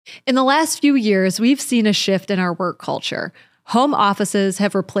In the last few years, we've seen a shift in our work culture. Home offices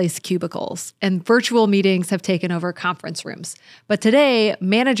have replaced cubicles, and virtual meetings have taken over conference rooms. But today,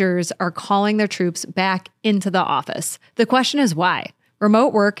 managers are calling their troops back into the office. The question is why?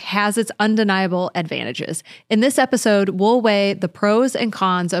 Remote work has its undeniable advantages. In this episode, we'll weigh the pros and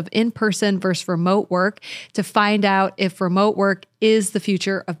cons of in-person versus remote work to find out if remote work is the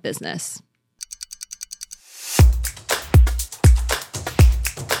future of business.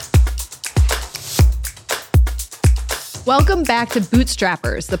 Welcome back to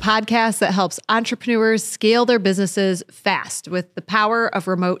Bootstrappers, the podcast that helps entrepreneurs scale their businesses fast with the power of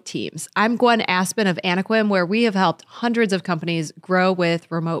remote teams. I'm Gwen Aspen of Anaquim, where we have helped hundreds of companies grow with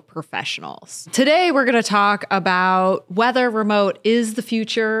remote professionals. Today, we're going to talk about whether remote is the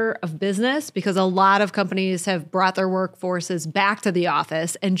future of business, because a lot of companies have brought their workforces back to the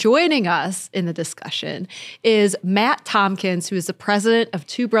office. And joining us in the discussion is Matt Tompkins, who is the president of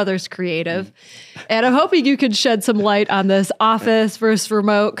Two Brothers Creative. And I'm hoping you can shed some light on this office versus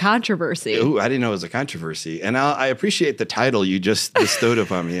remote controversy. Ooh, I didn't know it was a controversy. And I appreciate the title you just bestowed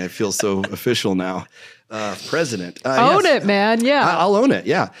upon me. I feel so official now. President. Own it, man. Yeah. I'll own it.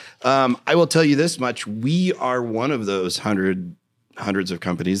 Yeah. I will tell you this much. We are one of those hundreds of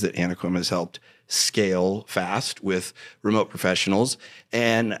companies that Anaquim has helped scale fast with remote professionals.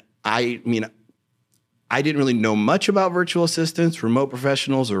 And I didn't really know much about virtual assistants, remote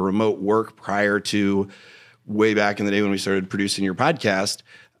professionals, or remote work prior to way back in the day when we started producing your podcast.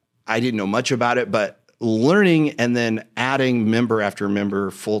 I didn't know much about it, but learning and then adding member after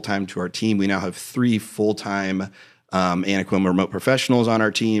member full-time to our team. We now have 3 full-time Anaquim remote professionals on our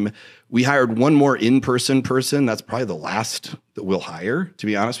team. We hired one more in-person person. That's probably the last that we'll hire, to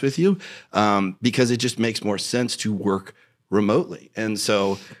be honest with you, because it just makes more sense to work remotely. And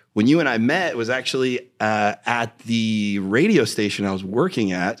so when you and I met, it was actually at the radio station I was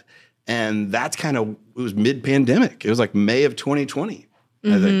working at. And that's it was mid-pandemic. It was like May of 2020,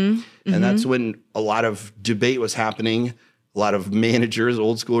 I think. And that's when a lot of debate was happening. A lot of managers,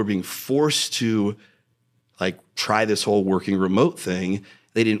 old school, are being forced to try this whole working remote thing.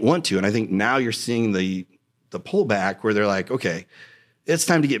 They didn't want to. And I think now you're seeing the pullback where they're like, okay, it's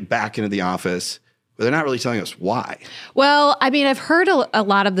time to get back into the office. But they're not really telling us why. Well, I've heard a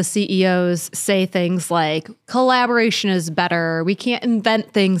lot of the CEOs say things like collaboration is better. We can't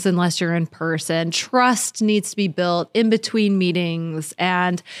invent things unless you're in person. Trust needs to be built in between meetings.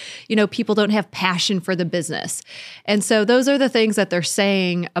 And, people don't have passion for the business. And so those are the things that they're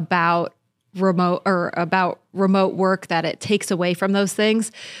saying about remote work, that it takes away from those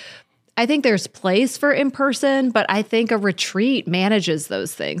things. I think there's place for in-person, but I think a retreat manages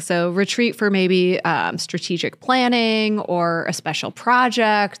those things. So retreat for maybe strategic planning or a special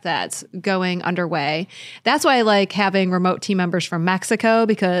project that's going underway. That's why I like having remote team members from Mexico,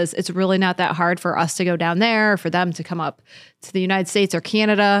 because it's really not that hard for us to go down there, for them to come up to the United States or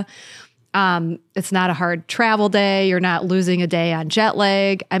Canada. It's not a hard travel day. You're not losing a day on jet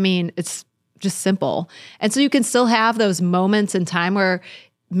lag. It's just simple. And so you can still have those moments in time where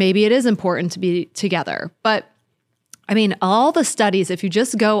maybe it is important to be together. But all the studies, if you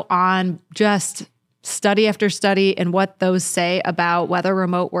just go on just study after study and what those say about whether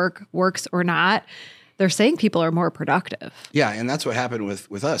remote work works or not, they're saying people are more productive. Yeah, and that's what happened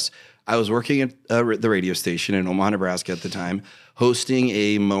with us. I was working at the radio station in Omaha, Nebraska at the time, hosting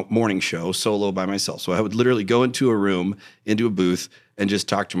a morning show solo by myself. So I would literally go into a room, into a booth, and just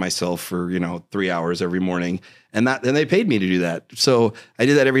talk to myself for 3 hours every morning. And they paid me to do that. So I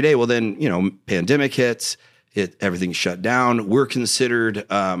did that every day. Well, then, pandemic hits, everything's shut down. We're considered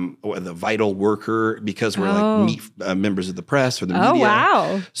the vital worker because we're members of the press or the media. Oh,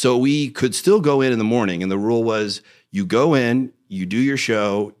 wow. So we could still go in the morning. And the rule was you go in, you do your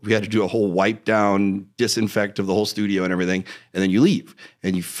show. We had to do a whole wipe down, disinfect of the whole studio and everything. And then you leave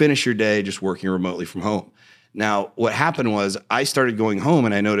and you finish your day just working remotely from home. Now, what happened was I started going home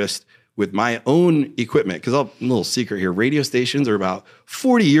and I noticed with my own equipment, because a little secret here, radio stations are about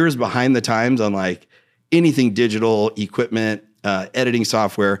 40 years behind the times on anything digital, equipment, editing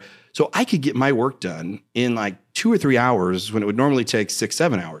software. So I could get my work done in 2 or 3 hours when it would normally take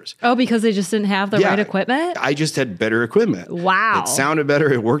 6-7 hours. Oh, because they just didn't have the right equipment? I just had better equipment. Wow. It sounded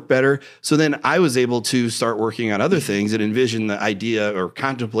better. It worked better. So then I was able to start working on other things and envision the idea or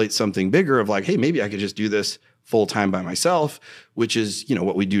contemplate something bigger of hey, maybe I could just do this full-time by myself, which is,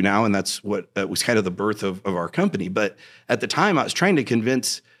 what we do now. And that's what was kind of the birth of our company. But at the time I was trying to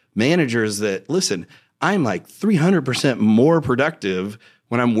convince managers that, listen, I'm 300% more productive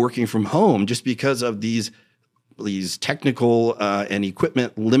when I'm working from home just because of these these technical and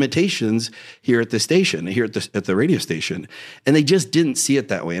equipment limitations here at the station, here at the radio station, and they just didn't see it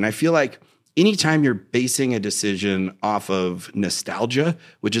that way. And I feel like anytime you're basing a decision off of nostalgia,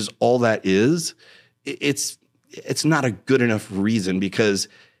 which is all that is, it's not a good enough reason, because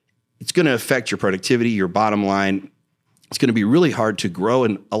it's going to affect your productivity, your bottom line. It's going to be really hard to grow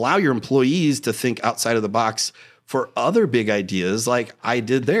and allow your employees to think outside of the box for other big ideas like I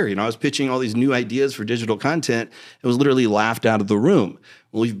did there. I was pitching all these new ideas for digital content. It was literally laughed out of the room.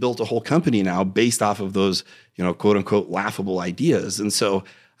 Well, we've built a whole company now based off of those, quote unquote, laughable ideas. And so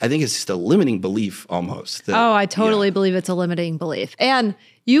I think it's just a limiting belief almost. I totally believe it's a limiting belief. And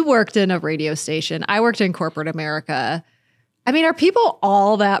you worked in a radio station. I worked in corporate America. I mean, are people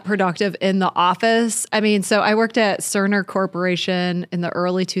all that productive in the office? I mean, so I worked at Cerner Corporation in the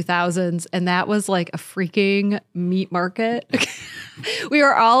early 2000s, and that was like a freaking meat market. We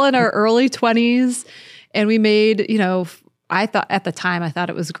were all in our early 20s, and we made, I thought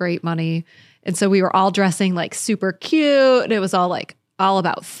it was great money. And so we were all dressing like super cute, and it was all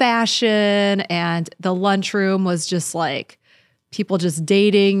about fashion, and the lunchroom was just like people just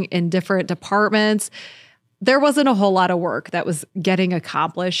dating in different departments. There wasn't a whole lot of work that was getting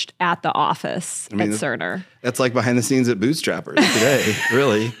accomplished at the office at Cerner. That's like behind the scenes at Bootstrappers today,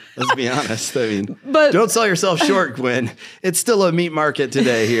 really. Let's be honest. I mean, but don't sell yourself short, Gwen. It's still a meat market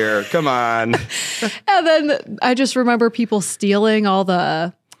today here. Come on. And then I just remember people stealing all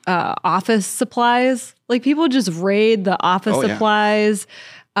the office supplies. Like people just raid the office supplies.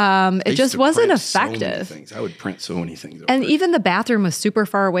 It just wasn't effective. So many things. I would print so many things. And even the bathroom was super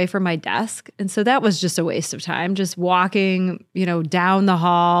far away from my desk. And so that was just a waste of time, just walking, down the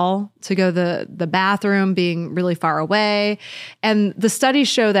hall to go to the bathroom, being really far away. And the studies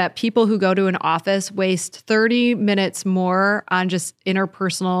show that people who go to an office waste 30 minutes more on just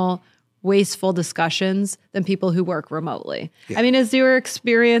interpersonal wasteful discussions than people who work remotely. Yeah. I mean, is your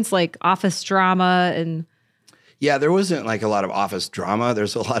experience like office drama and... Yeah, there wasn't like a lot of office drama.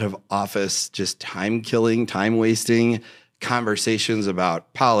 There's a lot of office just time killing, time wasting, conversations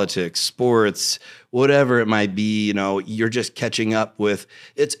about politics, sports, whatever it might be. You're just catching up with.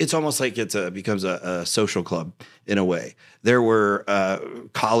 It's almost like becomes a social club in a way. There were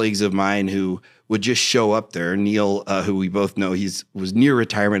colleagues of mine who would just show up there. Neil, who we both know, was near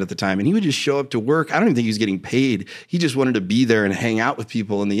retirement at the time, and he would just show up to work. I don't even think he was getting paid. He just wanted to be there and hang out with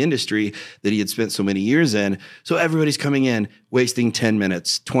people in the industry that he had spent so many years in. So everybody's coming in, wasting 10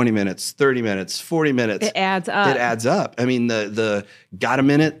 minutes, 20 minutes, 30 minutes, 40 minutes. It adds up. I mean, the got a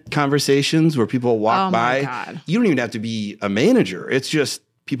minute conversations where people walk by. God. You don't even have to be a manager. It's just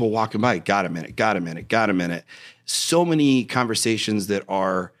people walking by. Got a minute. So many conversations that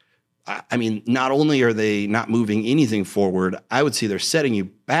are, I mean, not only are they not moving anything forward, I would say they're setting you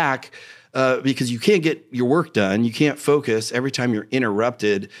back because you can't get your work done. You can't focus every time you're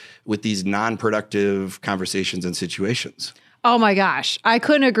interrupted with these non-productive conversations and situations. Oh my gosh. I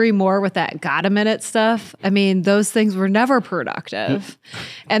couldn't agree more with that got a minute stuff. I mean, those things were never productive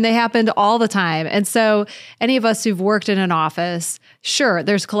and they happened all the time. And so any of us who've worked in an office, sure,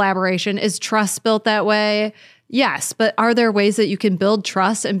 there's collaboration. Is trust built that way? Yes. But are there ways that you can build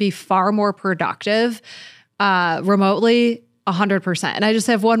trust and be far more productive remotely? 100%. And I just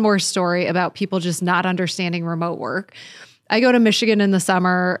have one more story about people just not understanding remote work. I go to Michigan in the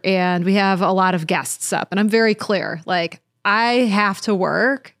summer and we have a lot of guests up, and I'm very clear, like, I have to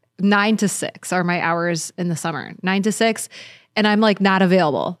work 9 to 6 are my hours in the summer, 9 to 6. And I'm like not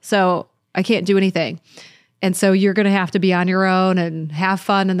available. So I can't do anything. And so you're going to have to be on your own and have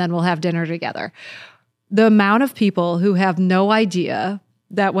fun. And then we'll have dinner together. The amount of people who have no idea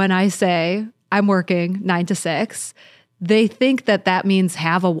that when I say I'm working 9 to 6, they think that means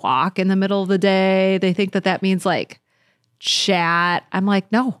have a walk in the middle of the day. They think that means like chat. I'm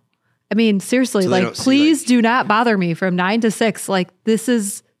like, no. I mean, seriously, like, please do not bother me from 9 to 6. Like, this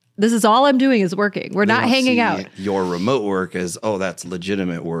is all I'm doing is working. We're not hanging out. Your remote work as, oh, that's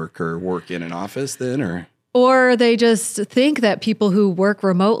legitimate work or work in an office then, or they just think that people who work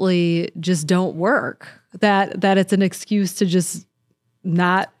remotely just don't work, that it's an excuse to just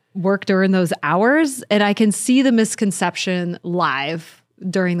not work during those hours. And I can see the misconception live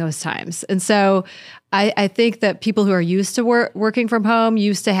during those times. And so I think that people who are used to working from home,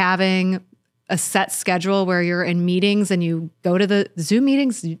 used to having a set schedule where you're in meetings and you go to the Zoom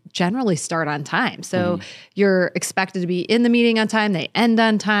meetings, generally start on time. So you're expected to be in the meeting on time. They end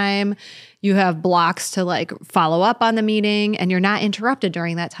on time. You have blocks to like follow up on the meeting and you're not interrupted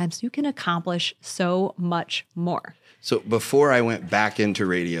during that time. So you can accomplish so much more. So before I went back into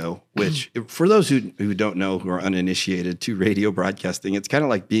radio, which for those who don't know, who are uninitiated to radio broadcasting, it's kind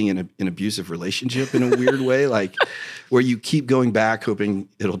of like being in an abusive relationship in a weird way, like where you keep going back hoping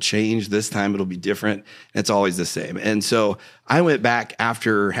it'll change. This time it'll be different. And it's always the same. And so I went back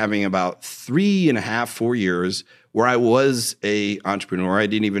after having about 3.5, 4 years where I was a entrepreneur. I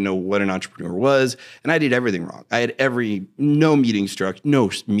didn't even know what an entrepreneur was. And I did everything wrong. I had no meeting structure,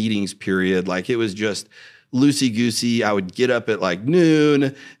 no meetings period. Like it was just loosey-goosey. I would get up at like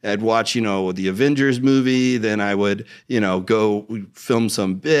noon. I'd watch, the Avengers movie. Then I would, go film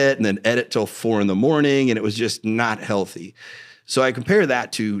some bit and then edit till 4 a.m. And it was just not healthy. So I compare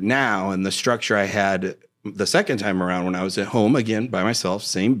that to now and the structure I had the second time around when I was at home, again, by myself,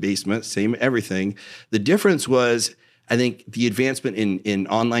 same basement, same everything. The difference was, I think, the advancement in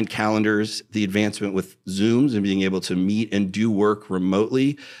online calendars, the advancement with Zooms and being able to meet and do work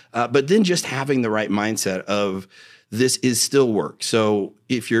remotely, but then just having the right mindset of this is still work. So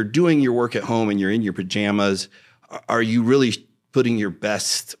if you're doing your work at home and you're in your pajamas, are you really putting your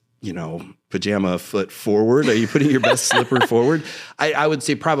best, pajama foot forward? Are you putting your best slipper forward? I would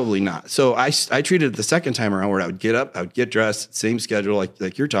say probably not. So I treated it the second time around where I would get up, I would get dressed, same schedule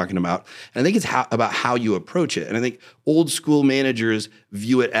like you're talking about. And I think it's about how you approach it. And I think old school managers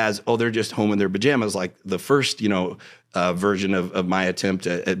view it as, they're just home in their pajamas, like the first, version of my attempt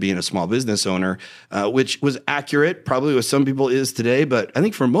at being a small business owner, which was accurate, probably with some people is today. But I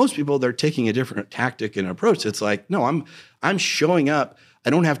think for most people, they're taking a different tactic and approach. It's like, no, I'm showing up. I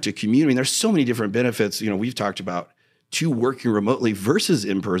don't have to commute. I mean, there's so many different benefits, we've talked about to working remotely versus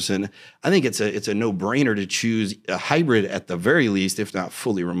in person. I think it's a no-brainer to choose a hybrid at the very least, if not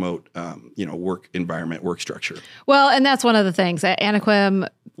fully remote, work environment, work structure. Well, and that's one of the things at Anaquim.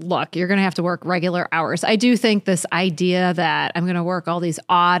 Look, you're going to have to work regular hours. I do think this idea that I'm going to work all these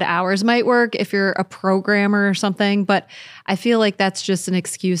odd hours might work if you're a programmer or something, but I feel like that's just an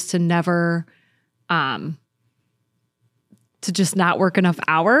excuse to never, to just not work enough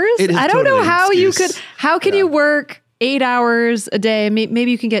hours. I don't know how how can you work 8 hours a day? Maybe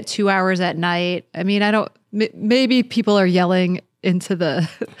you can get 2 hours at night. I mean, maybe people are yelling into the,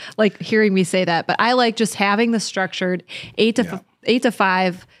 like hearing me say that, but I like just having the structured 8 to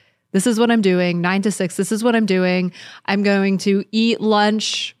 5. This is what I'm doing. 9 to 6. This is what I'm doing. I'm going to eat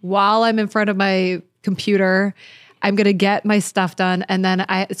lunch while I'm in front of my computer. I'm going to get my stuff done, and then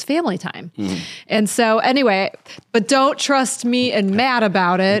it's family time. Mm-hmm. And so anyway, but don't trust me and Matt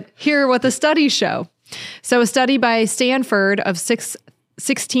about it. Hear what the studies show. So a study by Stanford of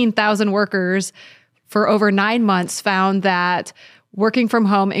 16,000 workers for over 9 months found that working from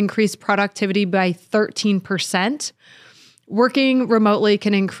home increased productivity by 13%. Working remotely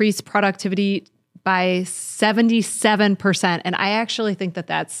can increase productivity by 77%. And I actually think that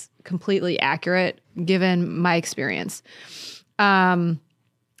that's completely accurate given my experience. And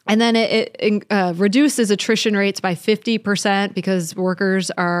then it reduces attrition rates by 50% because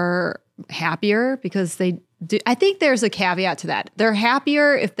workers are happier because they do. I think there's a caveat to that. They're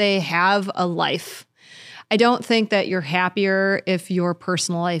happier if they have a life. I don't think that you're happier if your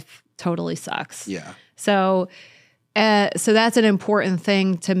personal life totally sucks. Yeah. So that's an important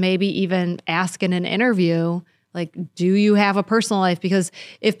thing to maybe even ask in an interview. Like, do you have a personal life? Because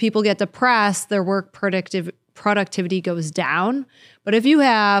if people get depressed, their work productivity goes down. But if you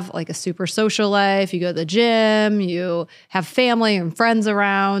have like a super social life, you go to the gym, you have family and friends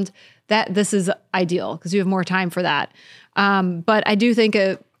around, this is ideal because you have more time for that. But I do think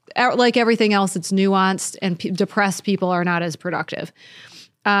like everything else, it's nuanced, and depressed people are not as productive.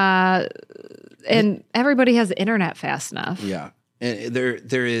 And everybody has the internet fast enough. Yeah. And there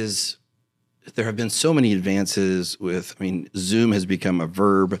have been so many advances Zoom has become a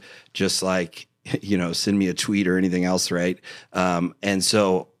verb, just like, send me a tweet or anything else, right? And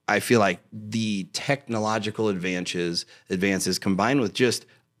so I feel like the technological advances combined with just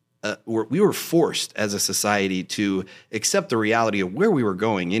we were forced as a society to accept the reality of where we were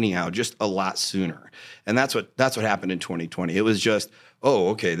going anyhow, just a lot sooner. And that's what happened in 2020. It was just,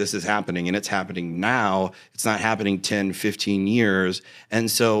 okay, this is happening and it's happening now. It's not happening 10, 15 years. And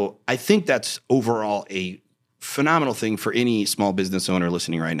so I think that's overall a phenomenal thing for any small business owner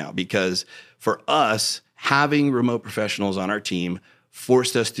listening right now, because for us, having remote professionals on our team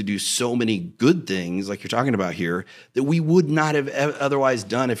forced us to do so many good things, like you're talking about here, that we would not have otherwise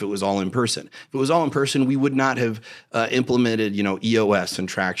done if it was all in person. If it was all in person, we would not have implemented, EOS and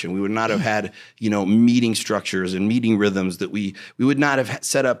Traction. We would not have had, meeting structures and meeting rhythms that we would not have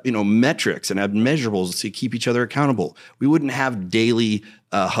set up, metrics and have measurables to keep each other accountable. We wouldn't have daily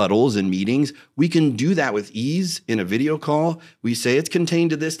huddles and meetings. We can do that with ease in a video call. We say it's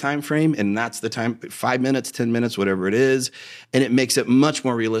contained to this time frame, and that's the time, 5 minutes, 10 minutes, whatever it is. And it makes it much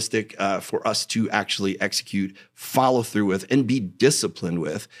more realistic for us to actually execute, follow through with, and be disciplined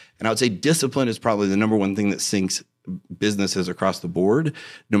with. And I would say discipline is probably the number one thing that sinks businesses across the board,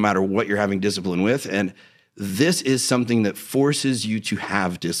 no matter what you're having discipline with. And this is something that forces you to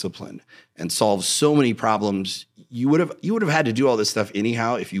have discipline and solve so many problems. You would have had to do all this stuff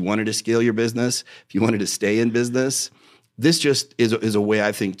anyhow if you wanted to scale your business, if you wanted to stay in business. This just is a way,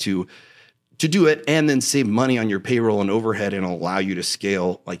 I think, to do it and then save money on your payroll and overhead and allow you to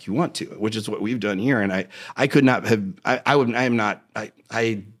scale like you want to, which is what we've done here. And I could not have,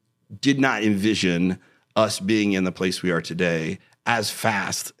 I did not envision us being in the place we are today as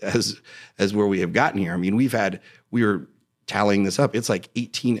fast as where we have gotten here. I mean, we were tallying this up. It's like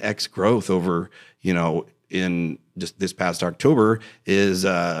 18x growth over, in just this past October is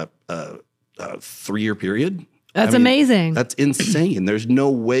a 3-year period. That's amazing. That's insane. There's no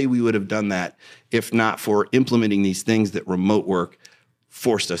way we would have done that if not for implementing these things that remote work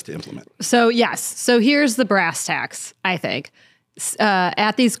forced us to implement. So yes. So here's the brass tacks, I think.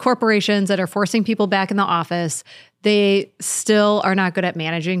 At these corporations that are forcing people back in the office, they still are not good at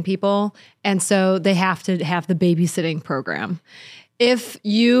managing people. And so they have to have the babysitting program. If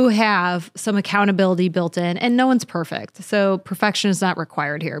you have some accountability built in, and no one's perfect, so perfection is not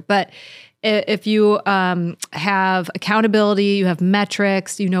required here, but if you have accountability, you have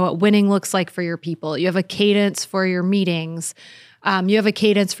metrics, you know what winning looks like for your people, you have a cadence for your meetings, you have a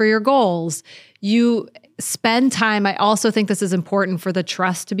cadence for your goals, you spend time. I also think this is important for the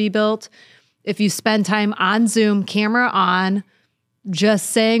trust to be built. If you spend time on Zoom, camera on,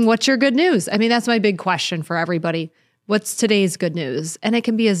 just saying, what's your good news? I mean, that's my big question for everybody. What's today's good news? And it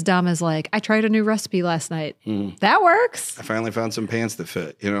can be as dumb as like, I tried a new recipe last night. That works. I finally found some pants that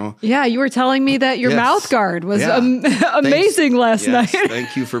fit, Yeah, you were telling me that your mouth guard was amazing last night.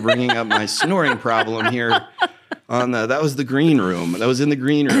 Thank you for bringing up my snoring problem here. That was the green room. That was in the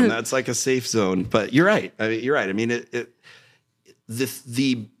green room. That's like a safe zone. But you're right. I mean,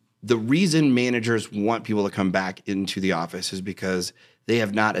 the reason managers want people to come back into the office is because they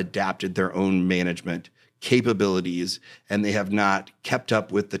have not adapted their own management capabilities, and they have not kept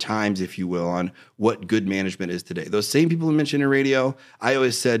up with the times, if you will, on what good management is today. Those same people who mentioned in radio, I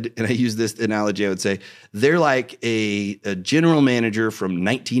always said, and I use this analogy, I would say, they're like a general manager from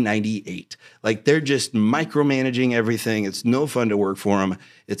 1998. Like they're just micromanaging everything. It's no fun to work for them.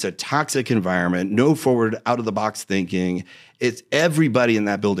 It's a toxic environment, no forward, out-of-the-box thinking. It's everybody in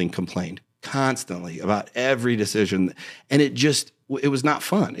that building complained constantly about every decision, and it was not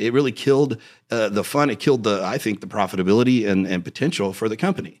fun. It really killed the fun. It killed I think the profitability and potential for the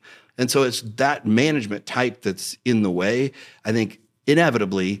company. And so it's that management type that's in the way. I think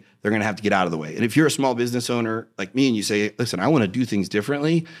inevitably they're going to have to get out of the way. And if you're a small business owner like me and you say, listen, I want to do things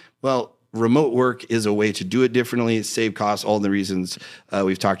differently, well, remote work is a way to do it differently, save costs, all the reasons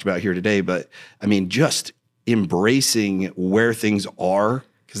we've talked about here today. But I mean, just embracing where things are,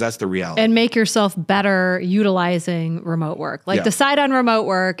 because that's the reality. And make yourself better utilizing remote work. Decide on remote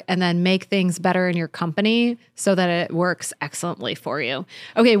work and then make things better in your company so that it works excellently for you.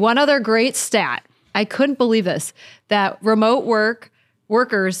 Okay, one other great stat. I couldn't believe this, that remote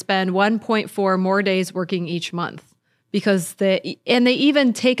workers spend 1.4 more days working each month because they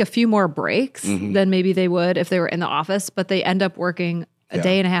even take a few more breaks than maybe they would if they were in the office, but they end up working a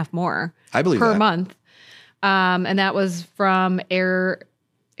day and a half more per month. And that was from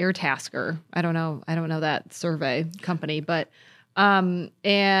Airtasker. I don't know that survey company, but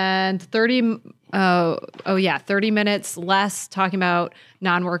and 30 minutes less talking about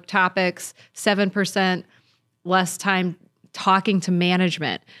non-work topics, 7% less time talking to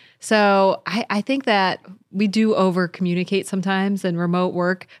management. So I think that we do over communicate sometimes, and remote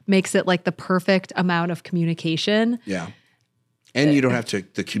work makes it like the perfect amount of communication. Yeah. And you don't have to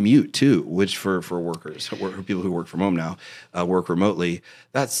the commute too, which for workers, for people who work from home now, work remotely.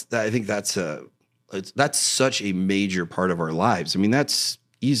 I think that's such a major part of our lives. I mean, that's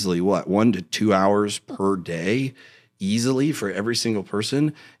easily 1 to 2 hours per day, easily for every single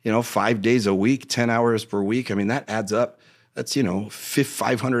person. 5 days a week, 10 hours per week. I mean, that adds up. That's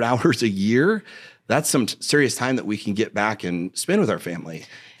 500 hours a year. That's some serious time that we can get back and spend with our family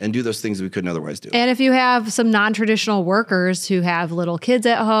and do those things that we couldn't otherwise do. And if you have some non-traditional workers who have little kids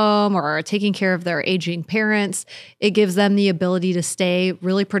at home or are taking care of their aging parents, it gives them the ability to stay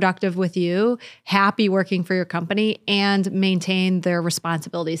really productive with you, happy working for your company, and maintain their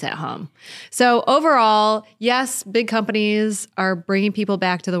responsibilities at home. So overall, yes, big companies are bringing people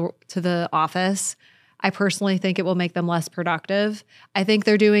back to the office. I personally think it will make them less productive. I think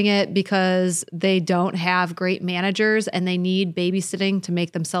they're doing it because they don't have great managers and they need babysitting to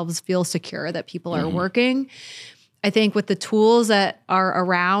make themselves feel secure that people are working. I think with the tools that are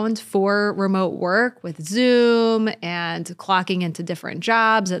around for remote work with Zoom and clocking into different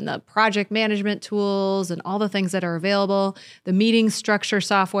jobs and the project management tools and all the things that are available, the meeting structure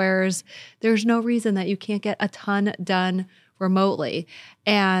softwares, there's no reason that you can't get a ton done remotely.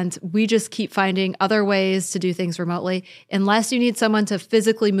 And we just keep finding other ways to do things remotely. Unless you need someone to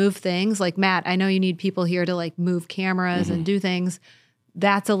physically move things, like Matt, I know you need people here to like move cameras and do things.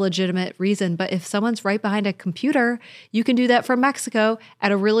 That's a legitimate reason. But if someone's right behind a computer, you can do that from Mexico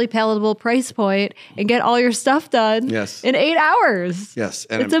at a really palatable price point and get all your stuff done in 8 hours. Yes.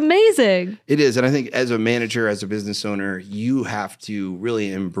 And it's amazing. It is. And I think as a manager, as a business owner, you have to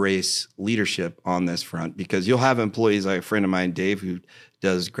really embrace leadership on this front, because you'll have employees like a friend of mine, Dave, who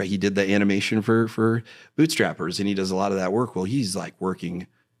does great. He did the animation for Bootstrappers, and he does a lot of that work. Well, he's like working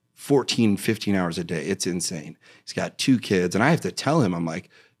 14, 15 hours a day. It's insane. He's got 2 kids. And I have to tell him, I'm like,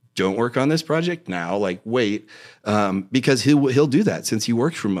 don't work on this project now. Like, wait, because he'll do that since he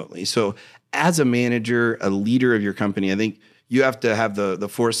works remotely. So as a manager, a leader of your company, I think you have to have the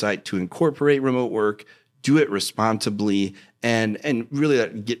foresight to incorporate remote work, do it responsibly, and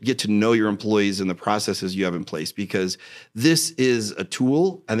really get to know your employees and the processes you have in place, because this is a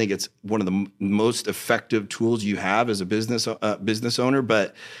tool. I think it's one of the most effective tools you have as a business owner,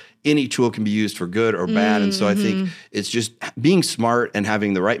 but any tool can be used for good or bad. And so I think it's just being smart and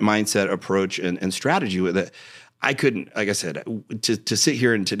having the right mindset, approach, and strategy with it. I couldn't, like I said, to sit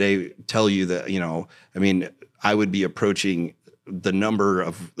here and today tell you that, I mean, I would be approaching the number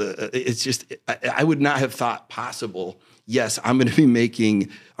of, it's just, I would not have thought possible. Yes, I'm going to be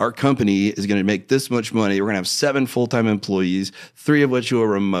making, our company is going to make this much money. We're going to have 7 full-time employees, 3 of which are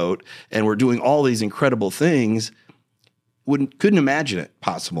remote, and we're doing all these incredible things. Couldn't imagine it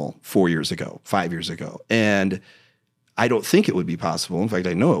possible 4 years ago, 5 years ago. And I don't think it would be possible. In fact,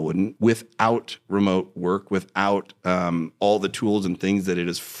 I know it wouldn't, without remote work, without all the tools and things that it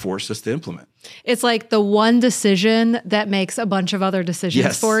has forced us to implement. It's like the one decision that makes a bunch of other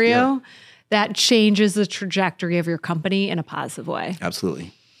decisions for you that changes the trajectory of your company in a positive way.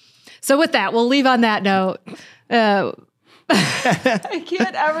 Absolutely. So with that, we'll leave on that note. I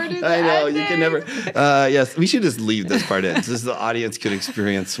can't ever do that. I know, you can never. Yes, we should just leave this part in. So the audience could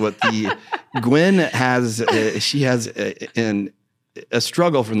experience what Gwen has. She has a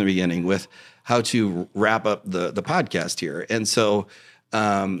struggle from the beginning with how to wrap up the podcast here. And so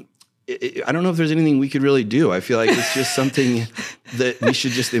I don't know if there's anything we could really do. I feel like it's just something that we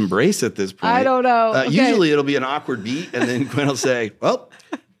should just embrace at this point. I don't know. Okay. Usually it'll be an awkward beat, and then Gwen will say, well,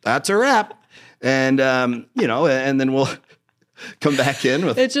 that's a wrap. And, and then we'll come back in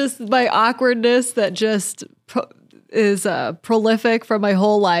with. It's just my awkwardness that just is prolific from my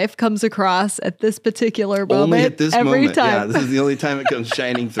whole life comes across at this particular moment. Only at this every moment. Time. Yeah, this is the only time it comes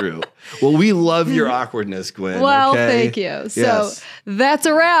shining through. Well, we love your awkwardness, Gwen. Well, okay? Thank you. So that's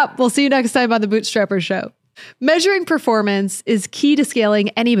a wrap. We'll see you next time on the Bootstrappers Show. Measuring performance is key to scaling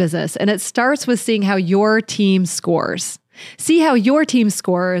any business, and it starts with seeing how your team scores. See how your team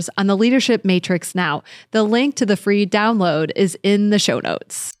scores on the Leadership Matrix now. The link to the free download is in the show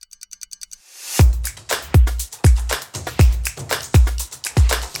notes.